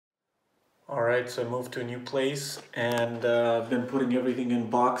Alright, so I moved to a new place and I've been putting everything in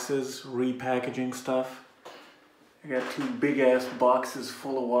boxes, repackaging stuff. I got two big ass boxes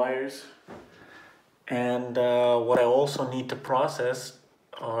full of wires. And what I also need to process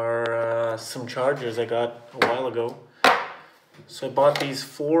are some chargers I got a while ago. So I bought these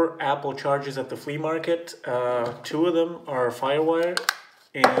 4 Apple chargers at the flea market. 2 of them are FireWire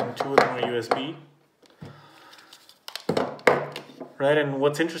and 2 of them are USB. Right, and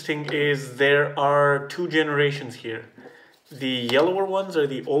what's interesting is there are 2 generations here. The yellower ones are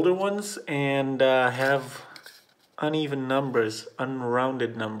the older ones and have uneven numbers,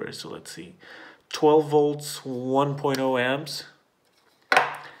 unrounded numbers. So let's see, 12 volts, 1.0 amps.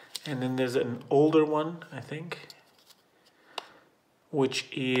 And then there's an older one, I think, which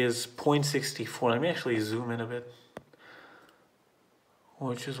is 0.64. Let me actually zoom in a bit.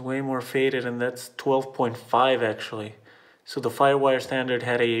 Which is way more faded, and that's 12.5 actually. So the FireWire standard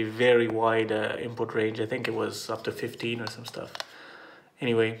had a very wide input range. I think it was up to 15 or some stuff.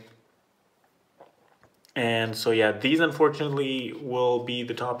 Anyway. And so yeah, these unfortunately will be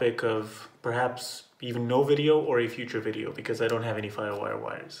the topic of perhaps even no video or a future video because I don't have any FireWire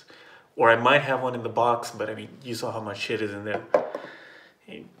wires. Or I might have one in the box, but I mean, you saw how much shit is in there.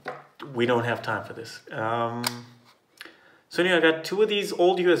 We don't have time for this. So anyway, I got 2 of these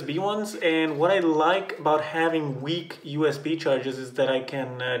old USB ones, and what I like about having weak USB chargers is that I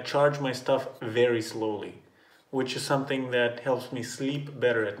can charge my stuff very slowly, which is something that helps me sleep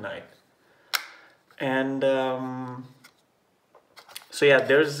better at night. And so yeah,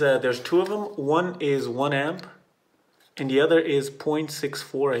 there's 2 of them. One is 1 amp, and the other is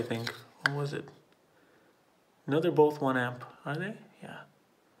 0.64, I think. What was it? No, they're both 1 amp, are they? Yeah.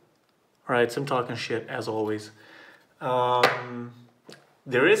 All right, so I'm talking shit as always.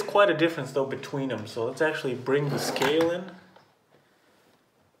 There is quite a difference though between them, so let's actually bring the scale in.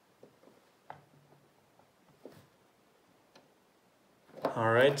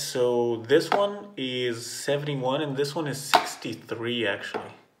 Alright, so this one is 71 and this one is 63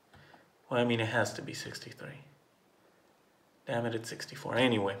 actually. Well, I mean, it has to be 63. Damn it, it's 64.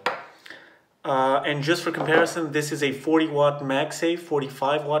 Anyway. And just for comparison, this is a 40 watt MagSafe,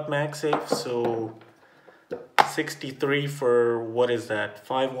 45 watt MagSafe, so 63 for, what is that,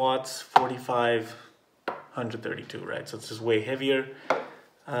 5 watts, 45, 132, right? So it's just way heavier.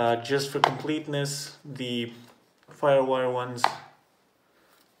 Just for completeness, the FireWire ones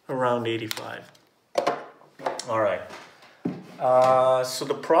around 85. All right. So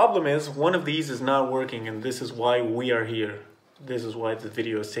the problem is one of these is not working, and this is why we are here. This is why the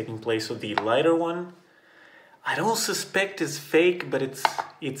video is taking place. So the lighter one, I don't suspect is fake, but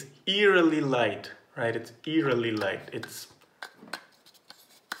it's eerily light. Right, it's eerily light. It's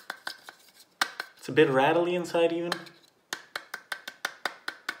a bit rattly inside even.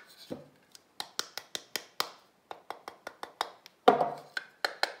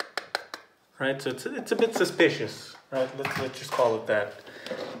 Right, so it's a bit suspicious. Right, let's just call it that.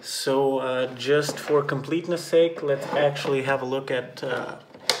 So just for completeness sake, let's actually have a look at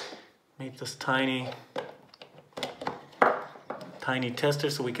make this tiny tester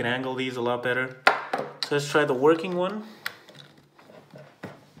so we can angle these a lot better. So let's try the working one.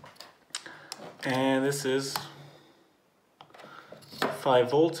 And this is 5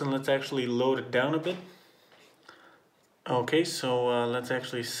 volts, and let's actually load it down a bit. Okay, so let's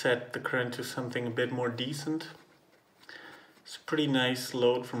actually set the current to something a bit more decent. It's a pretty nice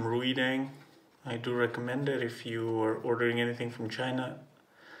load from Ruidang. I do recommend it if you are ordering anything from China.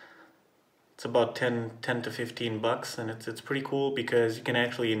 It's about 10 to 15 bucks, and it's pretty cool because you can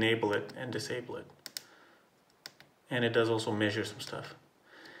actually enable it and disable it. And it does also measure some stuff.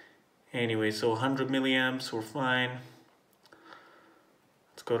 Anyway, so 100 milliamps, we're fine.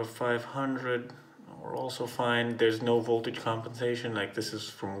 Let's go to 500, we're also fine. There's no voltage compensation, like this is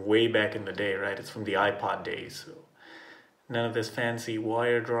from way back in the day, right? It's from the iPod days, so none of this fancy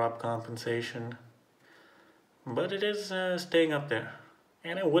wire drop compensation. But it is staying up there.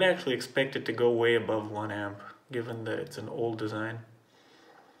 And I would actually expect it to go way above 1 amp, given that it's an old design.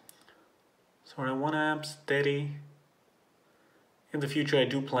 So we're at 1 amp, steady. In the future, I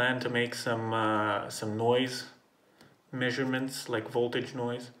do plan to make some noise measurements, like voltage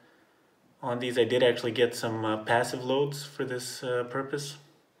noise. On these, I did actually get some passive loads for this purpose.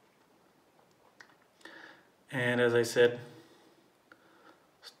 And as I said,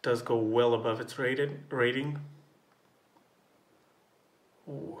 this does go well above its rating.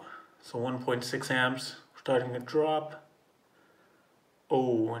 Ooh, so 1.6 amps, starting to drop.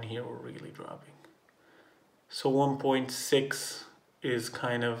 Oh, and here we're really dropping. So 1.6 is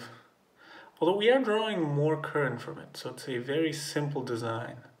kind of, although we are drawing more current from it, so it's a very simple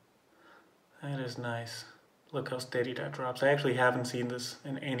design. That is nice. Look how steady that drops. I actually haven't seen this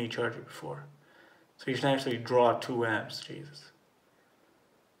in any charger before. So you should actually draw 2 amps, Jesus.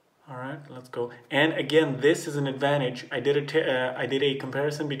 Alright, let's go. And again, this is an advantage. I did a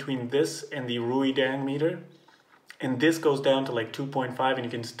comparison between this and the Rui Dang meter. And this goes down to like 2.5 and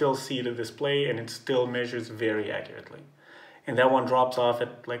you can still see the display and it still measures very accurately. And that one drops off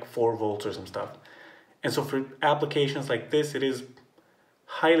at like 4 volts or some stuff. And so for applications like this, it is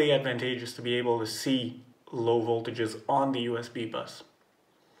highly advantageous to be able to see low voltages on the USB bus.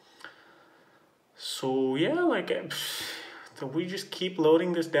 So yeah, like, so we just keep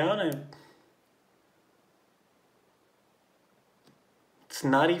loading this down and it's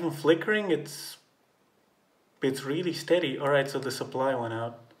not even flickering, it's really steady. All right, so the supply went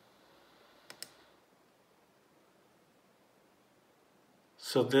out.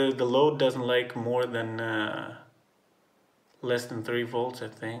 So the load doesn't like more than less than 3 volts, I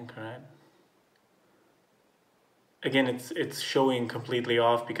think, right? Again, it's showing completely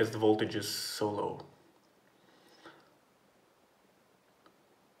off because the voltage is so low.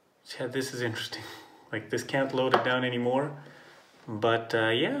 Yeah, this is interesting. Like, this can't load it down anymore. But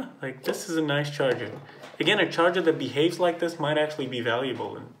yeah, like, this is a nice charger. Again, a charger that behaves like this might actually be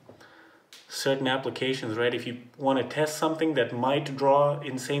valuable in certain applications, right? If you want to test something that might draw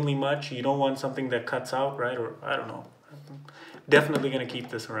insanely much, you don't want something that cuts out, right? Or I don't know. Definitely gonna keep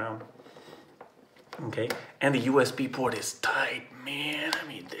this around. Okay, and the USB port is tight, man. I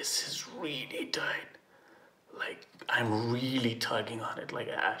mean, this is really tight. Like, I'm really tugging on it. Like,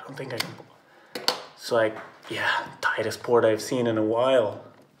 I don't think I can. So, like, yeah, tightest port I've seen in a while.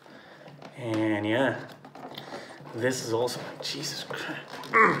 And yeah, this is also, Jesus Christ.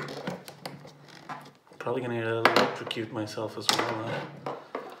 Probably gonna electrocute myself as well.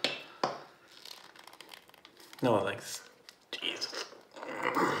 No, like, Jesus.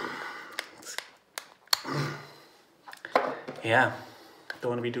 Yeah,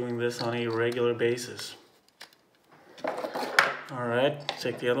 don't want to be doing this on a regular basis. All right,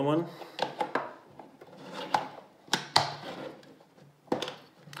 take the other one.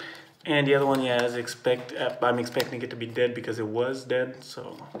 And the other one, yeah, I'm expecting it to be dead because it was dead,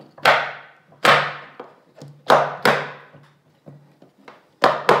 so.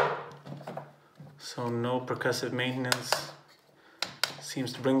 So no percussive maintenance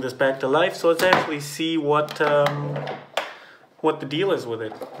seems to bring this back to life. So let's actually see what the deal is with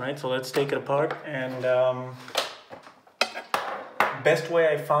it, right? So let's take it apart, and best way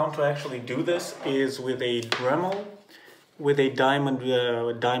I found to actually do this is with a Dremel with a diamond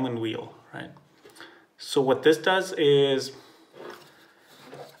wheel, right? So what this does is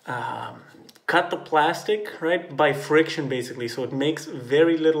cut the plastic, right, by friction basically. So it makes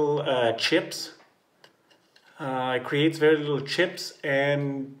very little chips. It creates very little chips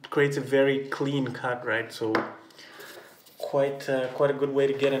and creates a very clean cut, right? So quite a good way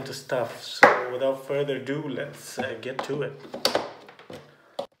to get into stuff. So without further ado, let's get to it.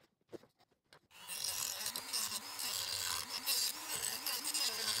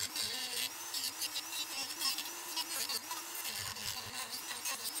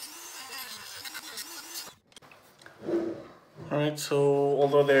 Alright, so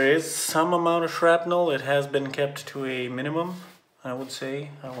although there is some amount of shrapnel, it has been kept to a minimum, I would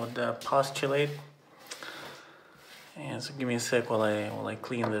say. I would postulate. And so give me a sec while I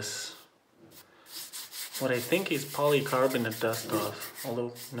clean this. What I think is polycarbonate dust off.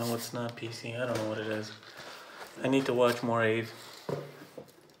 Although, no, it's not PC. I don't know what it is. I need to watch more Ave.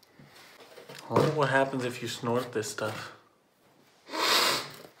 I wonder what happens if you snort this stuff.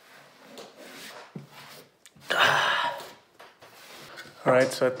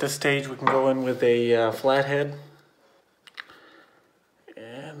 Alright, so at this stage we can go in with a flathead.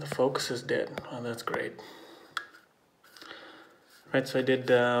 And the focus is dead. Oh, that's great. Right, so I did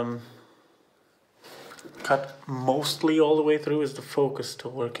cut mostly all the way through. Is the focus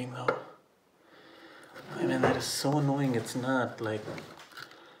still working though? I mean, that is so annoying, it's not, like...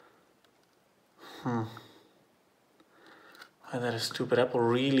 Why, that is stupid. Apple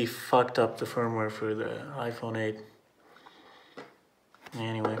really fucked up the firmware for the iPhone 8.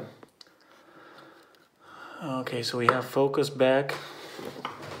 Anyway. Okay, so we have focus back.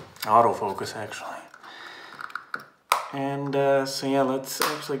 Autofocus, actually. And so yeah, let's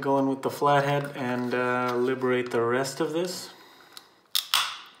actually go in with the flathead and liberate the rest of this.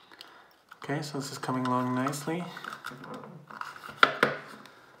 Okay, so this is coming along nicely.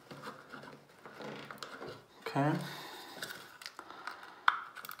 Okay.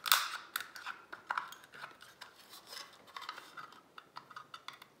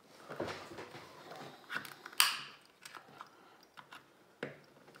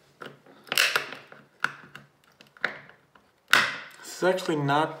 This is actually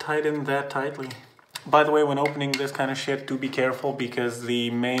not tightened that tightly. By the way, when opening this kind of shit, do be careful because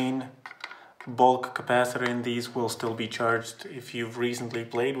the main bulk capacitor in these will still be charged if you've recently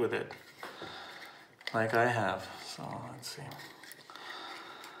played with it, like I have. So let's see.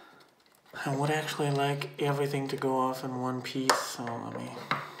 I would actually like everything to go off in one piece, so let me...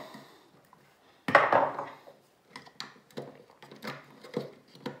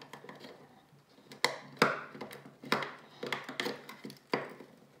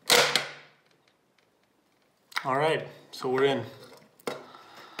 All right, so we're in.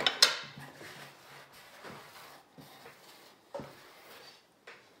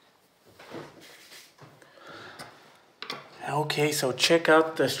 Okay, so check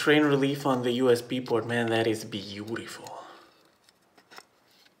out the strain relief on the USB port. Man, that is beautiful.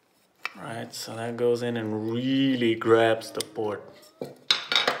 Right, so that goes in and really grabs the port.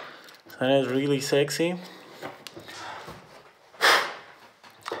 That is really sexy.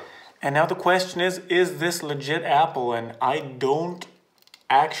 And now the question is this legit Apple? And I don't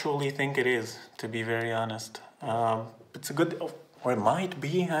actually think it is, to be very honest. It's a good, or it might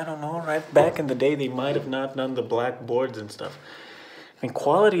be, I don't know, right? Back in the day, they might have not done the black boards and stuff. I mean,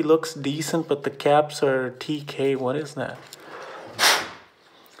 quality looks decent, but the caps are TK, what is that?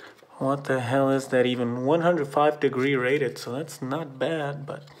 What the hell is that even? 105 degree rated, so that's not bad,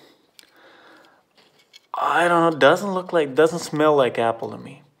 but I don't know, doesn't smell like Apple to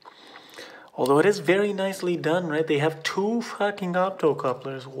me. Although it is very nicely done, right? They have two fucking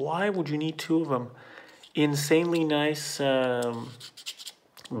optocouplers. Why would you need two of them? Insanely nice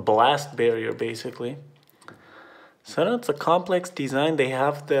blast barrier, basically. So it's a complex design. They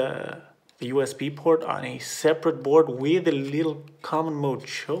have the USB port on a separate board with a little common mode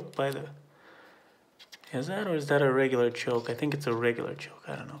choke by the... Is that, or is that a regular choke? I think it's a regular choke.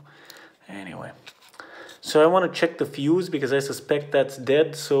 I don't know. Anyway. So I want to check the fuse because I suspect that's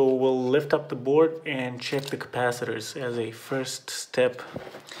dead. So we'll lift up the board and check the capacitors as a first step.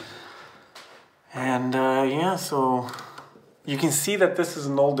 And yeah, so you can see that this is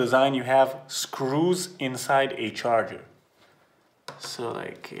an old design. You have screws inside a charger. So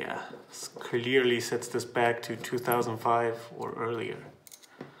like, yeah, this clearly sets this back to 2005 or earlier.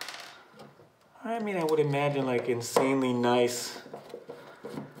 I mean, I would imagine like insanely nice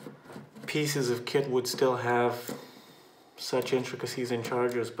pieces of kit would still have such intricacies in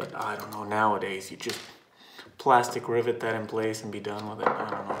chargers, but I don't know, nowadays you just plastic rivet that in place and be done with it. I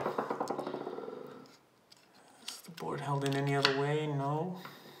don't know. Is the board held in any other way? No.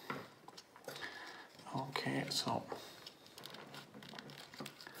 Okay, so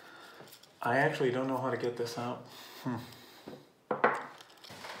I actually don't know how to get this out.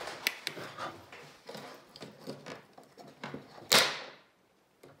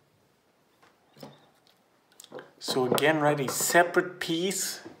 So again, right, a separate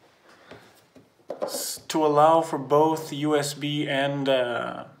piece to allow for both USB and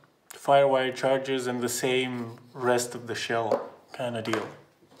Firewire chargers and the same rest of the shell kind of deal.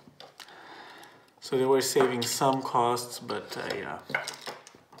 So they were saving some costs, but yeah.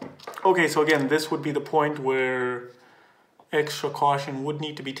 Okay, so again, this would be the point where extra caution would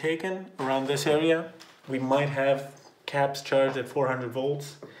need to be taken around this area. We might have caps charged at 400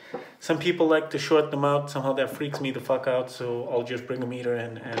 volts. Some people like to short them out. Somehow that freaks me the fuck out, so I'll just bring a meter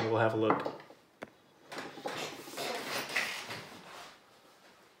in and we'll have a look.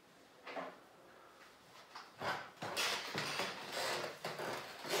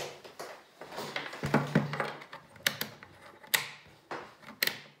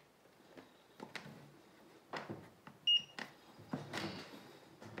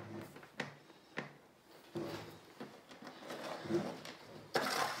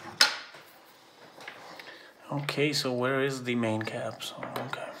 Okay, so where is the main cap? So,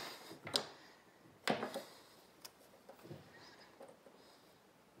 okay.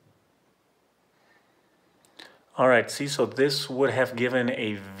 All right, see, so this would have given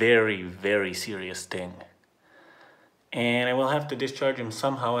a very, very serious sting. And I will have to discharge them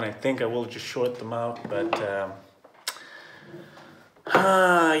somehow, and I think I will just short them out, but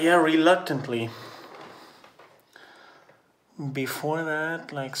yeah, reluctantly. Before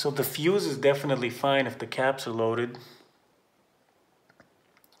that, like, so the fuse is definitely fine if the caps are loaded.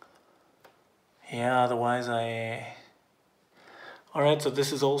 Yeah, otherwise Alright, so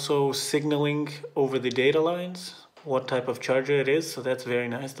this is also signaling over the data lines what type of charger it is, so that's very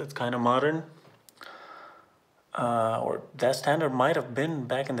nice, that's kind of modern. Or that standard might have been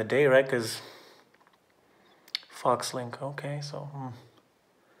back in the day, right? Because Foxlink, okay, so...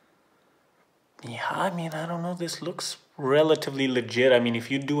 Yeah, I mean, I don't know, this looks relatively legit. I mean,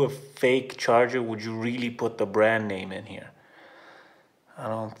 if you do a fake charger, would you really put the brand name in here? I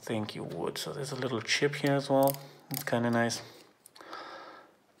don't think you would. So there's a little chip here as well. It's kind of nice.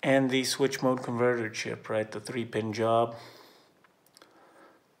 And the switch mode converter chip, right? The 3-pin job.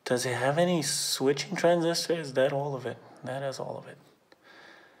 Does it have any switching transistors? Is that all of it? That is all of it.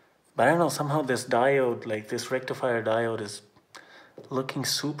 But I don't know, somehow this diode, like this rectifier diode is looking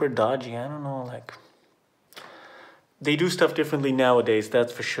super dodgy. I don't know, like... They do stuff differently nowadays,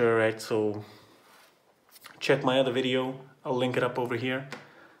 that's for sure, right? So check my other video. I'll link it up over here.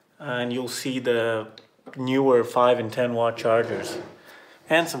 And you'll see the newer 5 and 10 watt chargers.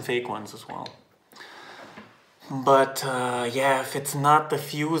 And some fake ones as well. But yeah, if it's not the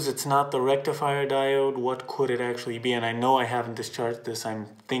fuse, it's not the rectifier diode, what could it actually be? And I know I haven't discharged this. I'm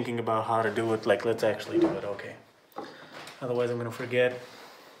thinking about how to do it. Like, let's actually do it, okay. Otherwise I'm gonna forget.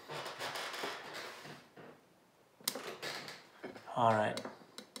 All right.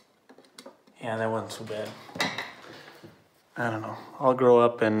 Yeah, that wasn't so bad. I don't know. I'll grow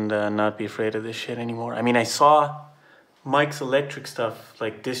up and not be afraid of this shit anymore. I mean, I saw Mike's electric stuff,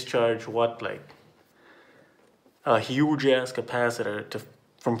 like discharge what, like a huge ass capacitor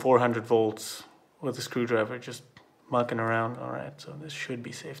from 400 volts with a screwdriver, just mucking around. All right, so this should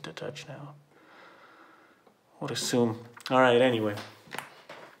be safe to touch now. Would assume. All right, anyway.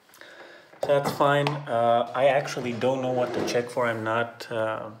 That's fine. I actually don't know what to check for. I'm not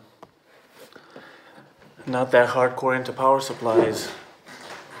that hardcore into power supplies.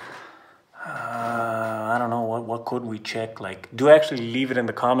 I don't know, what could we check? Like, do actually leave it in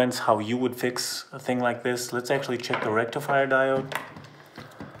the comments how you would fix a thing like this. Let's actually check the rectifier diode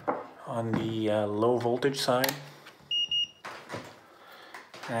on the low voltage side.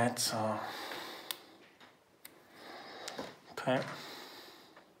 That's okay.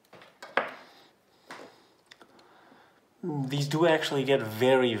 These do actually get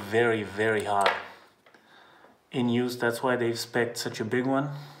very, very, very hot in use. That's why they've spec'd such a big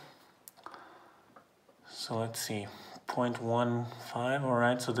one. So let's see, 0.15, all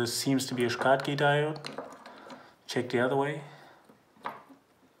right, so this seems to be a Schottky diode. Check the other way. Let's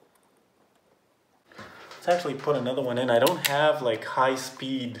actually put another one in. I don't have like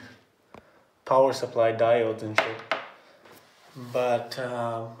high-speed power supply diodes and shit. But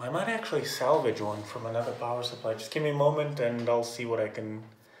I might actually salvage one from another power supply. Just give me a moment and I'll see what I can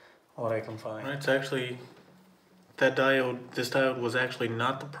find. All right, so actually this diode was actually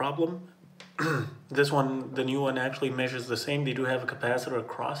not the problem. This one, the new one, actually measures the same. They do have a capacitor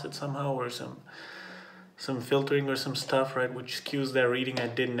across it somehow, or some filtering or some stuff, right, which skews that reading. I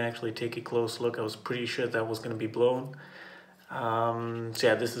didn't actually take a close look. I was pretty sure that was going to be blown. So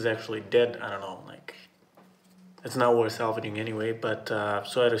yeah, this is actually dead. I don't know, like, it's not worth salvaging anyway. But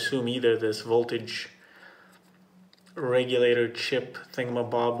so I'd assume either this voltage regulator chip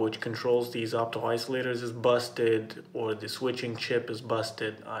thingamabob, which controls these opto isolators, is busted, or the switching chip is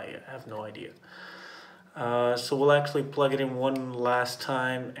busted. I have no idea. So we'll actually plug it in one last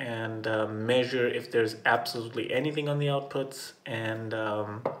time and measure if there's absolutely anything on the outputs, and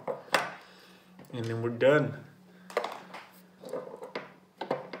then we're done.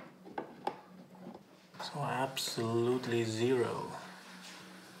 So absolutely zero.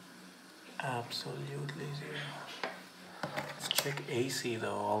 Absolutely zero. Let's check AC though,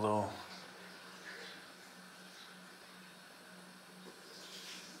 although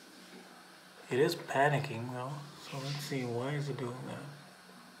it is panicking though. So let's see, why is it doing that?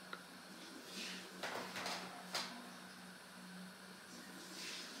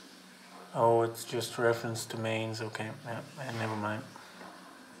 Oh, it's just reference to mains. Okay, yeah, never mind.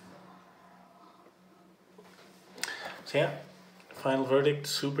 So yeah, final verdict,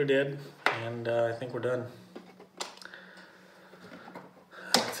 super dead, and I think we're done.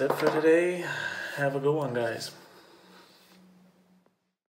 That's it for today. Have a good one, guys.